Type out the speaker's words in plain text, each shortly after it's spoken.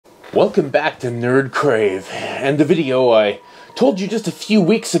Welcome back to NerdCrave, and the video I told you just a few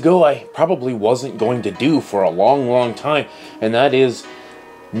weeks ago I probably wasn't going to do for a long time, and that is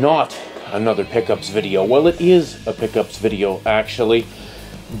not another pickups video. Well, it is a pickups video, actually,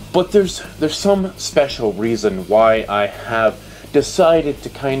 but there's some special reason why I have decided to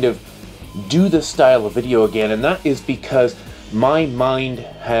kind of do this style of video again, and that is because my mind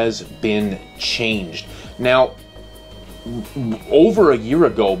has been changed. Now, over a year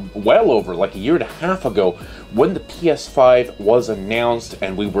ago, well over, like a year and a half ago, when the PS5 was announced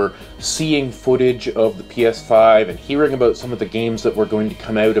and we were seeing footage of the PS5 and hearing about some of the games that were going to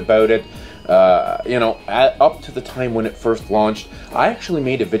come out about it, you know, up to the time when it first launched, I actually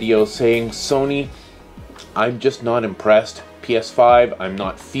made a video saying, Sony, I'm just not impressed. PS5, I'm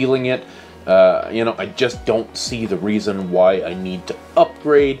not feeling it. You know, I just don't see the reason why I need to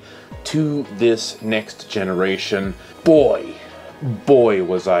upgrade to this next generation. Boy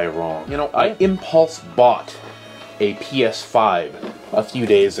was I wrong. You know, I impulse bought a PS5 a few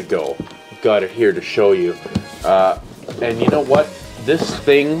days ago. I've got it here to show you. And you know what? This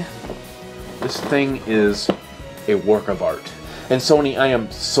thing is a work of art. And Sony, I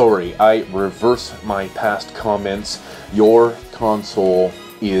am sorry. I reverse my past comments. Your console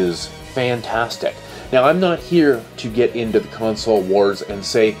is fantastic. Now, I'm not here to get into the console wars and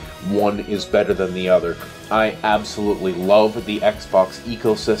say one is better than the other. I absolutely love the Xbox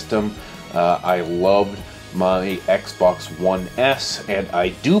ecosystem. I loved my Xbox One S, and I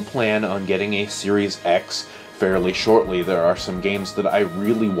do plan on getting a Series X fairly shortly. There are some games that I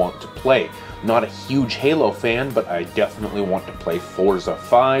really want to play. Not a huge Halo fan, but I definitely want to play Forza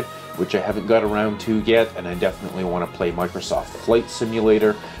 5, which I haven't got around to yet, and I definitely want to play Microsoft Flight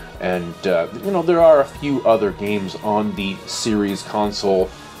Simulator. And, you know, there are a few other games on the Series console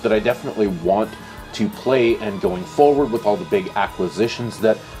that I definitely want to play, and going forward with all the big acquisitions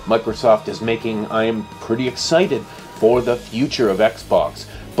that Microsoft is making, I am pretty excited for the future of Xbox.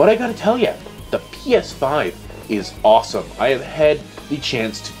 But I gotta tell you, the PS5 is awesome. I have had the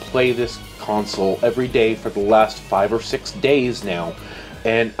chance to play this console every day for the last 5 or 6 days now,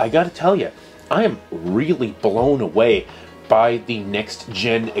 and I gotta tell you, I am really blown away by the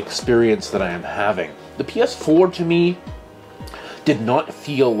next-gen experience that I am having. The PS4, to me, did not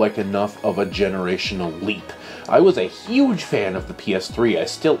feel like enough of a generational leap. I was a huge fan of the PS3. I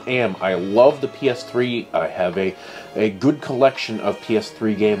still am. I love the PS3. I have a good collection of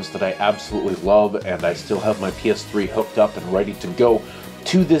PS3 games that I absolutely love, and I still have my PS3 hooked up and ready to go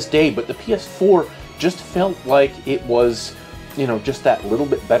to this day. But the PS4 just felt like it was, you know, just that little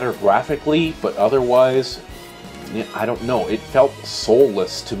bit better graphically, but otherwise, I don't know, it felt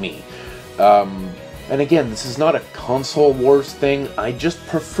soulless to me. And again, this is not a console wars thing. I just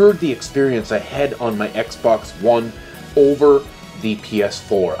preferred the experience I had on my Xbox One over the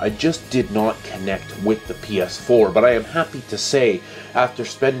PS4. I just did not connect with the PS4, but I am happy to say, after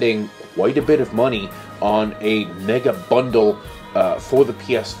spending quite a bit of money on a mega bundle for the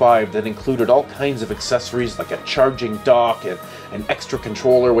PS5 that included all kinds of accessories like a charging dock and an extra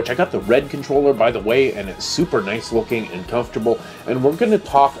controller, which I got the red controller, by the way, and it's super nice looking and comfortable. And we're going to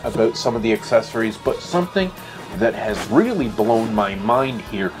talk about some of the accessories, but something that has really blown my mind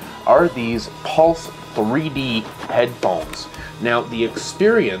here are these Pulse 3D headphones. Now, the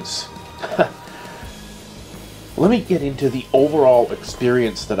experience... Let me get into the overall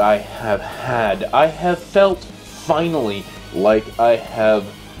experience that I have had. I have felt, finally, like I have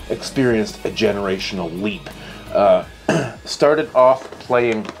experienced a generational leap. Started off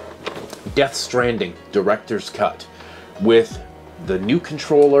playing Death Stranding Director's Cut with the new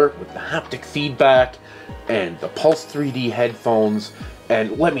controller, with the haptic feedback, and the Pulse 3D headphones,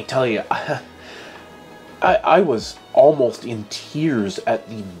 and let me tell you, I was almost in tears at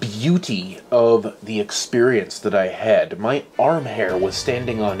the beauty of the experience that I had. My arm hair was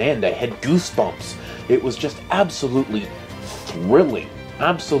standing on end. I had goosebumps. It was just absolutely thrilling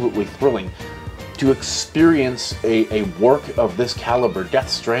to experience a work of this caliber. Death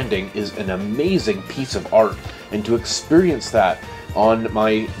Stranding is an amazing piece of art, and to experience that on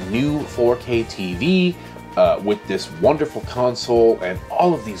my new 4K TV with this wonderful console and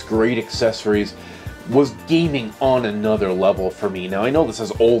all of these great accessories was gaming on another level for me. Now, I know this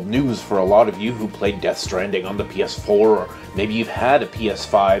is old news for a lot of you who played Death Stranding on the PS4, or maybe you've had a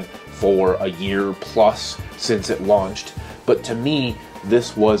PS5 for a year plus since it launched, but to me,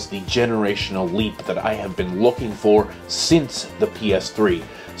 this was the generational leap that I have been looking for since the PS3.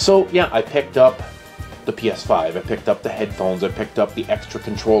 So yeah, I picked up the PS5, I picked up the headphones, I picked up the extra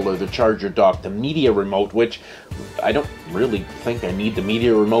controller, the charger dock, the media remote, which I don't really think I need the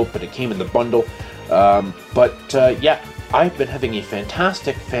media remote, but it came in the bundle. Yeah, I've been having a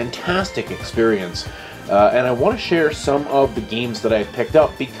fantastic experience. And I want to share some of the games that I picked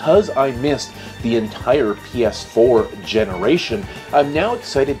up because I missed the entire PS4 generation. I'm now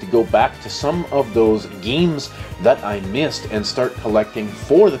excited to go back to some of those games that I missed and start collecting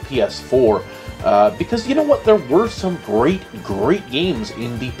for the PS4. Because you know what, there were some great games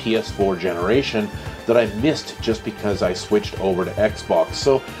in the PS4 generation that I missed just because I switched over to Xbox.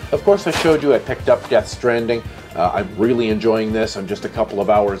 So, of course, I showed you I picked up Death Stranding. I'm really enjoying this. I'm just a couple of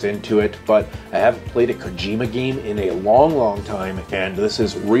hours into it, but I haven't played a Kojima game in a long time, and this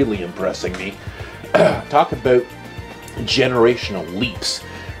is really impressing me. Talk about generational leaps.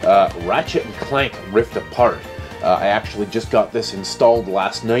 Ratchet & Clank Rift Apart. I actually just got this installed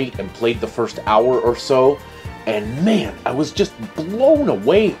last night and played the first hour or so, and man, I was just blown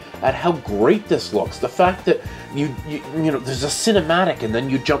away at how great this looks. The fact that you know, there's a cinematic and then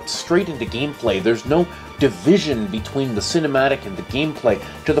you jump straight into gameplay. There's no division between the cinematic and the gameplay,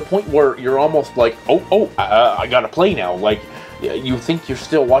 to the point where you're almost like, I gotta play now. Like, you think you're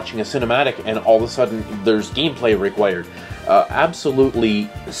still watching a cinematic and all of a sudden there's gameplay required. Absolutely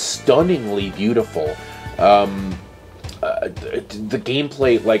stunningly beautiful. The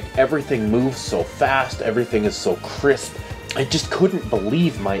gameplay, like, everything moves so fast, everything is so crisp. I just couldn't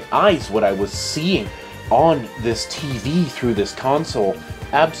believe my eyes what I was seeing on this TV through this console.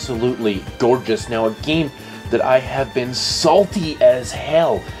 Absolutely gorgeous. Now, a game that I have been salty as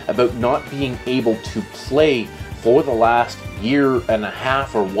hell about not being able to play for the last year and a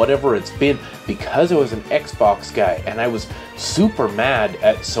half or whatever it's been, because I was an Xbox guy, and I was super mad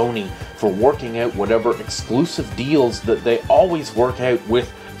at Sony for working out whatever exclusive deals that they always work out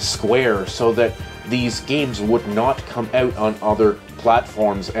with Square so that these games would not come out on other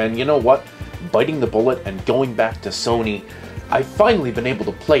platforms. And you know what? Biting the bullet and going back to Sony, I've finally been able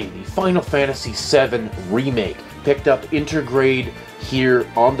to play the Final Fantasy VII Remake. Picked up Intergrade here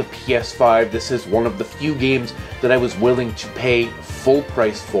on the PS5. This is one of the few games that I was willing to pay full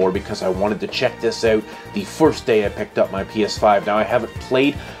price for because I wanted to check this out the first day I picked up my PS5. Now, I haven't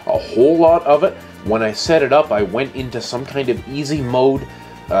played a whole lot of it. When I set it up, I went into some kind of easy mode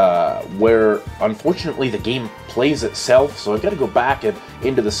where unfortunately the game plays itself, so I've got to go back and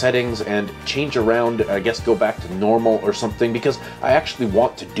into the settings and change around, I guess go back to normal or something, because I actually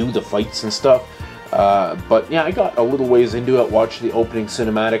want to do the fights and stuff. But yeah, I got a little ways into it, watched the opening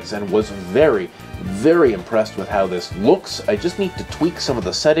cinematics, and was very impressed with how this looks. I just need to tweak some of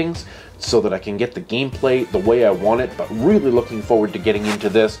the settings so that I can get the gameplay the way I want it, but really looking forward to getting into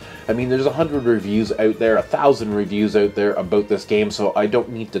this. I mean, there's 100 reviews out there, 1,000 reviews out there about this game, so I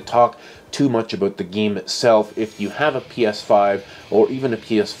don't need to talk too much about the game itself. If you have a PS5 or even a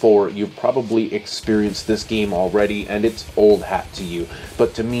PS4, you've probably experienced this game already, and it's old hat to you.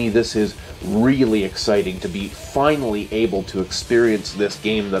 But to me, this is really exciting to be finally able to experience this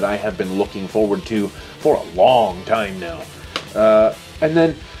game that I have been looking forward to for a long time now. And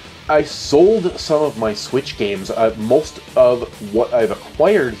then I sold some of my Switch games. Most of what I've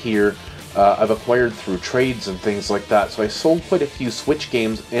acquired here, I've acquired through trades and things like that. So I sold quite a few Switch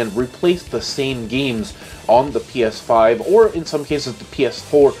games and replaced the same games on the PS5, or in some cases the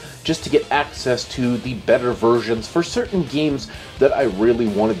PS4, just to get access to the better versions for certain games that I really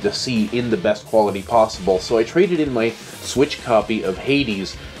wanted to see in the best quality possible. So I traded in my Switch copy of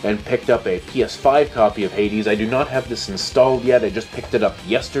Hades and picked up a PS5 copy of Hades. I do not have this installed yet, I just picked it up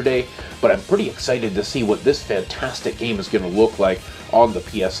yesterday, but I'm pretty excited to see what this fantastic game is going to look like on the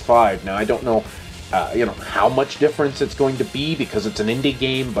PS5. Now, I don't know how much difference it's going to be because it's an indie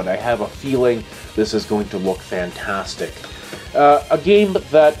game, but I have a feeling this is going to look fantastic. A game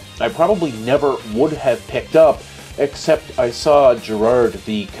that I probably never would have picked up, except I saw Gerard,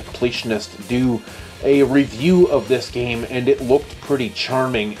 the completionist, do a review of this game, and it looked pretty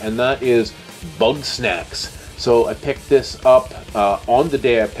charming, and that is Bugsnax. So I picked this up on the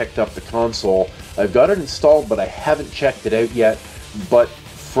day I picked up the console. I've got it installed, but I haven't checked it out yet. But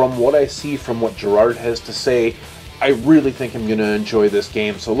from what I see, from what Gerard has to say, I really think I'm going to enjoy this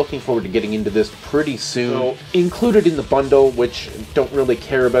game, so looking forward to getting into this pretty soon. So, included in the bundle, which don't really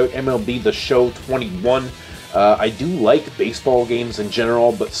care about, MLB The Show 21. I do like baseball games in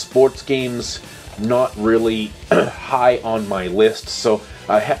general, but sports games, not really high on my list, so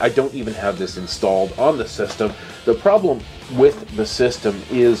I don't even have this installed on the system. The problem with the system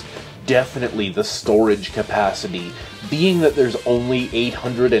is definitely the storage capacity. Being that there's only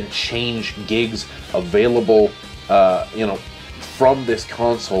 800 and change gigs available from this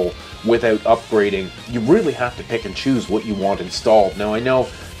console without upgrading, you really have to pick and choose what you want installed. Now, I know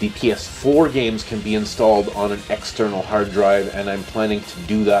the PS4 games can be installed on an external hard drive, and I'm planning to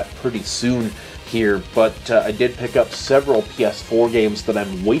do that pretty soon here, but I did pick up several PS4 games that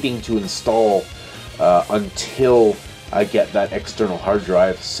I'm waiting to install until I get that external hard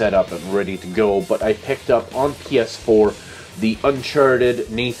drive set up and ready to go. But I picked up on PS4 the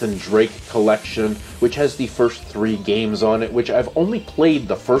Uncharted Nathan Drake collection, which has the first 3 games on it, which I've only played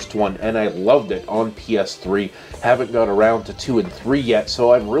the first one and I loved it on PS3. Haven't got around to 2 and 3 yet,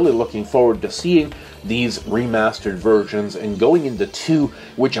 so I'm really looking forward to seeing these remastered versions and going into 2,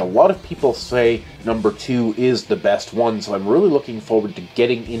 which a lot of people say number 2 is the best one, so I'm really looking forward to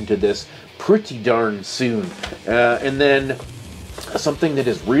getting into this pretty darn soon. And then something that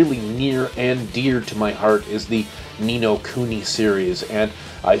is really near and dear to my heart is the Ni no Kuni series, and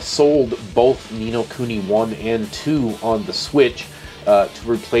I sold both Ni no Kuni 1 and 2 on the Switch to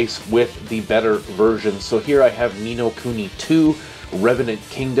replace with the better version. So here I have Ni no Kuni 2, Revenant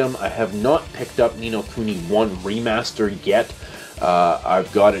Kingdom. I have not picked up Ni no Kuni 1 Remaster yet.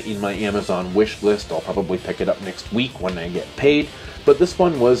 I've got it in my Amazon wish list. I'll probably pick it up next week when I get paid. But this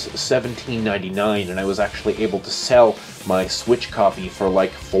one was $17.99, and I was actually able to sell my Switch copy for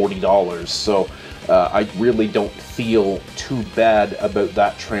like $40. So I really don't feel too bad about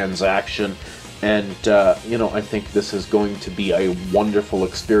that transaction. And, you know, I think this is going to be a wonderful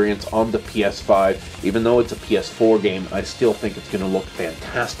experience on the PS5. Even though it's a PS4 game, I still think it's going to look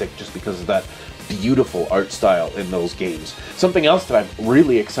fantastic just because of that beautiful art style in those games. Something else that I'm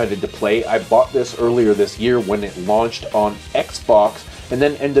really excited to play, I bought this earlier this year when it launched on Xbox, and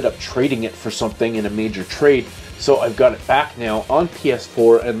then ended up trading it for something in a major trade. So I've got it back now on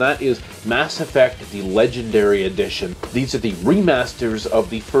PS4, and that is Mass Effect, the Legendary Edition. These are the remasters of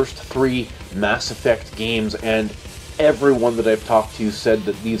the first 3 Mass Effect games, and everyone that I've talked to said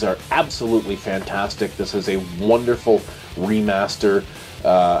that these are absolutely fantastic. This is a wonderful remaster,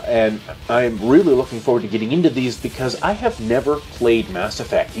 and I'm really looking forward to getting into these because I have never played Mass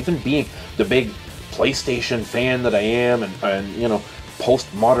Effect. Even being the big PlayStation fan that I am, and you know,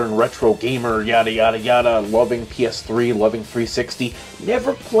 postmodern retro gamer, yada yada yada, loving PS3, loving 360,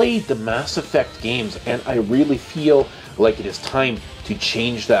 never played the Mass Effect games, and I really feel like it is time to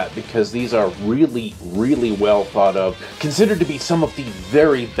change that because these are really, really well thought of, considered to be some of the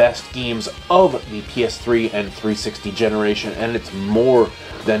very best games of the PS3 and 360 generation, and it's more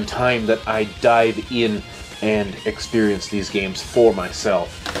than time that I dive in and experience these games for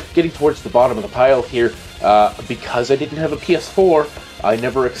myself. Getting towards the bottom of the pile here, because I didn't have a PS4, I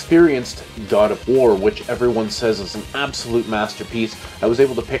never experienced God of War, which everyone says is an absolute masterpiece. I was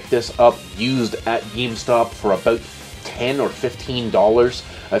able to pick this up used at GameStop for about $10 or $15.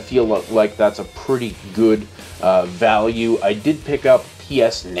 I feel like that's a pretty good value. I did pick up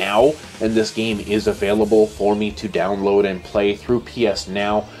PS Now, and this game is available for me to download and play through PS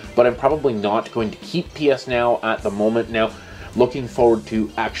Now, but I'm probably not going to keep PS Now at the moment. Now, looking forward to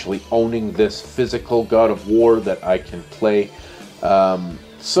actually owning this physical God of War that I can play.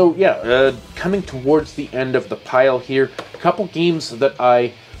 So yeah, coming towards the end of the pile here, a couple games that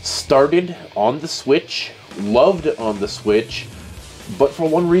I started on the Switch, loved on the Switch, but for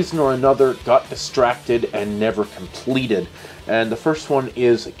one reason or another got distracted and never completed. And the first one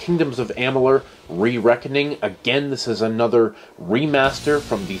is Kingdoms of Amalur: Re-Reckoning. Again, this is another remaster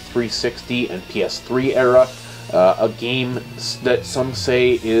from the 360 and PS3 era. A game that some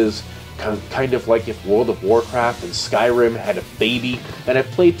say is kind of like if World of Warcraft and Skyrim had a baby. And I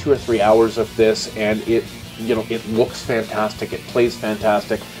played 2 or 3 hours of this, and it, you know, it looks fantastic, it plays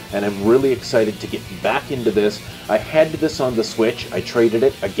fantastic, and I'm really excited to get back into this. I had this on the Switch, I traded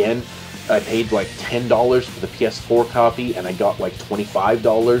it again. I paid like $10 for the PS4 copy, and I got like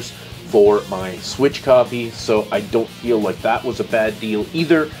 $25 for my Switch copy, so I don't feel like that was a bad deal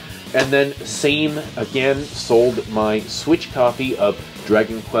either. And then, same again, sold my Switch copy of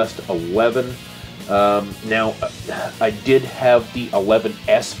Dragon Quest XI. Now, I did have the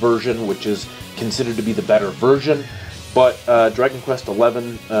 11S version, which is considered to be the better version, but Dragon Quest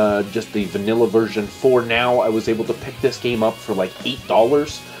XI, just the vanilla version, for now, I was able to pick this game up for like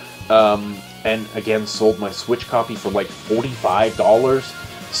 $8. And again, sold my Switch copy for like $45.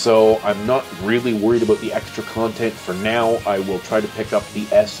 So I'm not really worried about the extra content for now. I will try to pick up the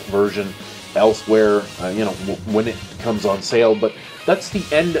S version elsewhere, you know, when it comes on sale. But that's the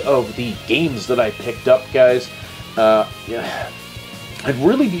end of the games that I picked up, guys. Yeah, I'd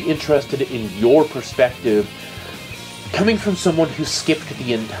really be interested in your perspective, coming from someone who skipped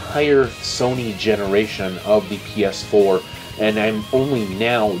the entire Sony generation of the PS4, and I'm only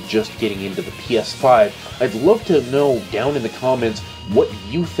now just getting into the PS5. I'd love to know down in the comments what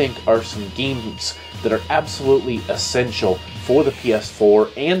you think are some games that are absolutely essential for the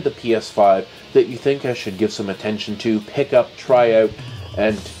PS4 and the PS5 that you think I should give some attention to, pick up, try out,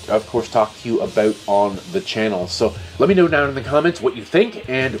 and of course talk to you about on the channel. So let me know down in the comments what you think,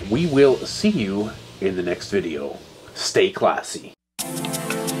 and we will see you in the next video. Stay classy.